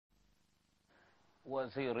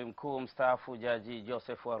Waziri Mkuu mstaafu Jaji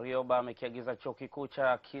Joseph Warioba amekiagiza Chuo Kikuu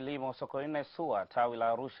cha Kilimo Sokoine SUA tawi la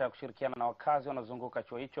Arusha kushirikiana na wakazi wanaozunguka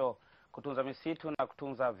chuo hicho kutunza misitu na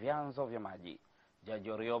kutunza vyanzo vya maji.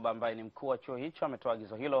 Jaji Warioba ambaye ni mkuu wa chuo hicho ametoa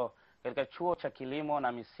agizo hilo katika Chuo cha Kilimo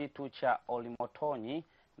na Misitu cha Olimotonyi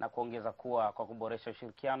na kuongeza kuwa kwa kuboresha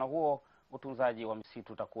ushirikiano huo utunzaji wa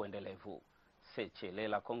misitu utakuwa endelevu.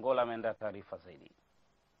 Sechelela Kongola ameandaa taarifa zaidi.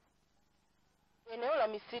 Eneo la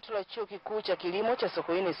misitu la Chuo Kikuu cha Kilimo cha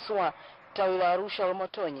Sokoine SUA tawi la Arusha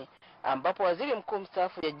Olimotonyi, ambapo Waziri Mkuu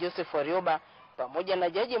mstaafu Jaji Joseph Warioba pamoja na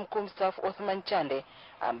Jaji Mkuu mstaafu Othman Chande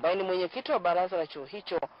ambaye ni mwenyekiti wa baraza la chuo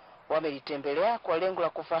hicho wamelitembelea kwa lengo la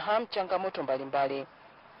kufahamu changamoto mbalimbali.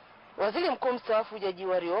 Waziri Mkuu mstaafu Jaji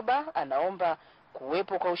Warioba anaomba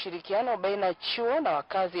kuwepo kwa ushirikiano baina ya chuo na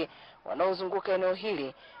wakazi wanaozunguka eneo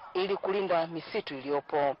hili ili kulinda misitu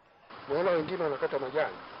iliyopo. Naona wengine wanakata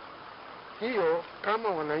majani. Hiyo kama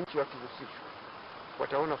wananchi wakihusishwa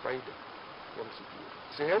wataona faida ya msitu.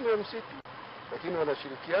 Sehemu ya msitu, lakini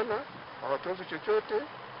wanashirikiana, hawatozi chochote,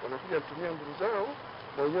 wanakuja kutumia nguvu zao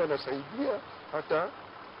na wenyewe wanasaidia hata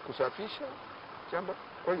kusafisha shamba.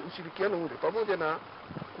 Kwa hiyo ushirikiano ule pamoja na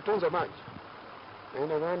kutunza maji. Na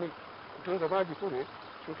nadhani kutunza maji kule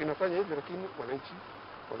chuo kinafanya hivyo, lakini wananchi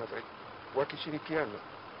wanafaidi. Wakishirikiana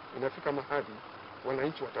inafika mahali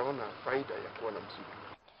wananchi wataona faida ya kuwa na msitu.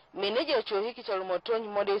 Meneja wa chuo hiki cha Olimotonyi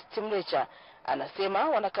Modest Mlecha anasema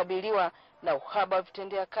wanakabiliwa na uhaba wa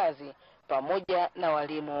vitendea kazi pamoja na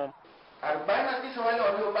walimu. 49 wale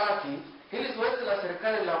waliobaki, hili zoezi la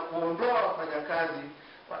serikali la kuondoa wafanyakazi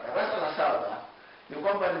wa darasa la 7 ni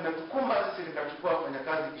kwamba limetukumba sisi, likachukua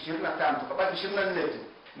wafanyakazi 25 tukabaki 24 tu.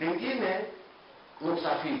 Lingine ni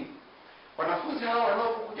usafiri. Wanafunzi hao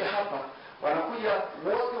wanaokuja hapa wanakuja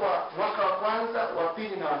wote wa mwaka wa kwanza, wa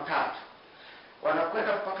pili na wa tatu.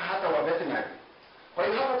 Wanakwenda mpaka hata wa veterinary. Kwa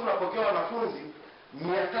hiyo hapa tunapokea wanafunzi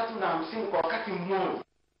 350 kwa wakati mmoja.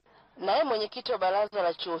 Naye mwenyekiti wa baraza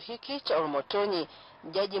la chuo hiki cha Olimotonyi,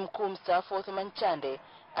 Jaji Mkuu mstaafu Othman Chande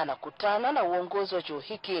anakutana na uongozi wa chuo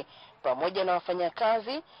hiki pamoja na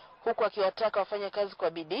wafanyakazi, huku akiwataka wafanyakazi kwa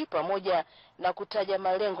bidii pamoja na kutaja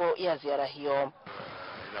malengo ya ziara hiyo.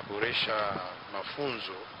 Inaboresha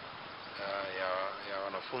mafunzo ya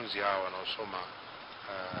wanafunzi hao wanaosoma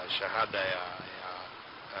shahada ya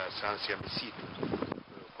sayansi ya misitu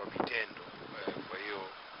kwa vitendo. Kwa hiyo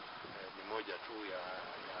ni moja tu ya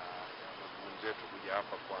mazungumzo yetu kuja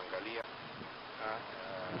hapa kuangalia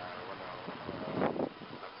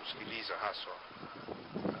na kusikiliza haswa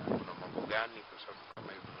kuna mambo gani, kwa sababu kama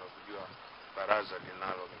hivyo tunavyojua baraza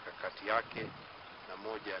linalo mikakati yake, na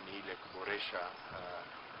moja ni ile kuboresha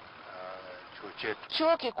chuo chetu.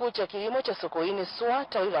 Chuo Kikuu cha Kilimo cha Sokoine SUA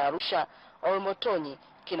tawi la Arusha Olimotonyi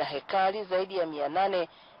kina hekari zaidi ya 800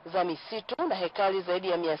 za misitu na hekari zaidi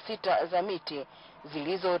ya 600 za miti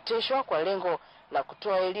zilizooteshwa kwa lengo la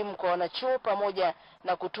kutoa elimu kwa wanachuo pamoja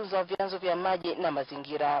na kutunza vyanzo vya maji na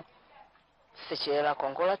mazingira. Sechelela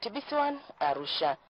Kongola, TBC1, Arusha.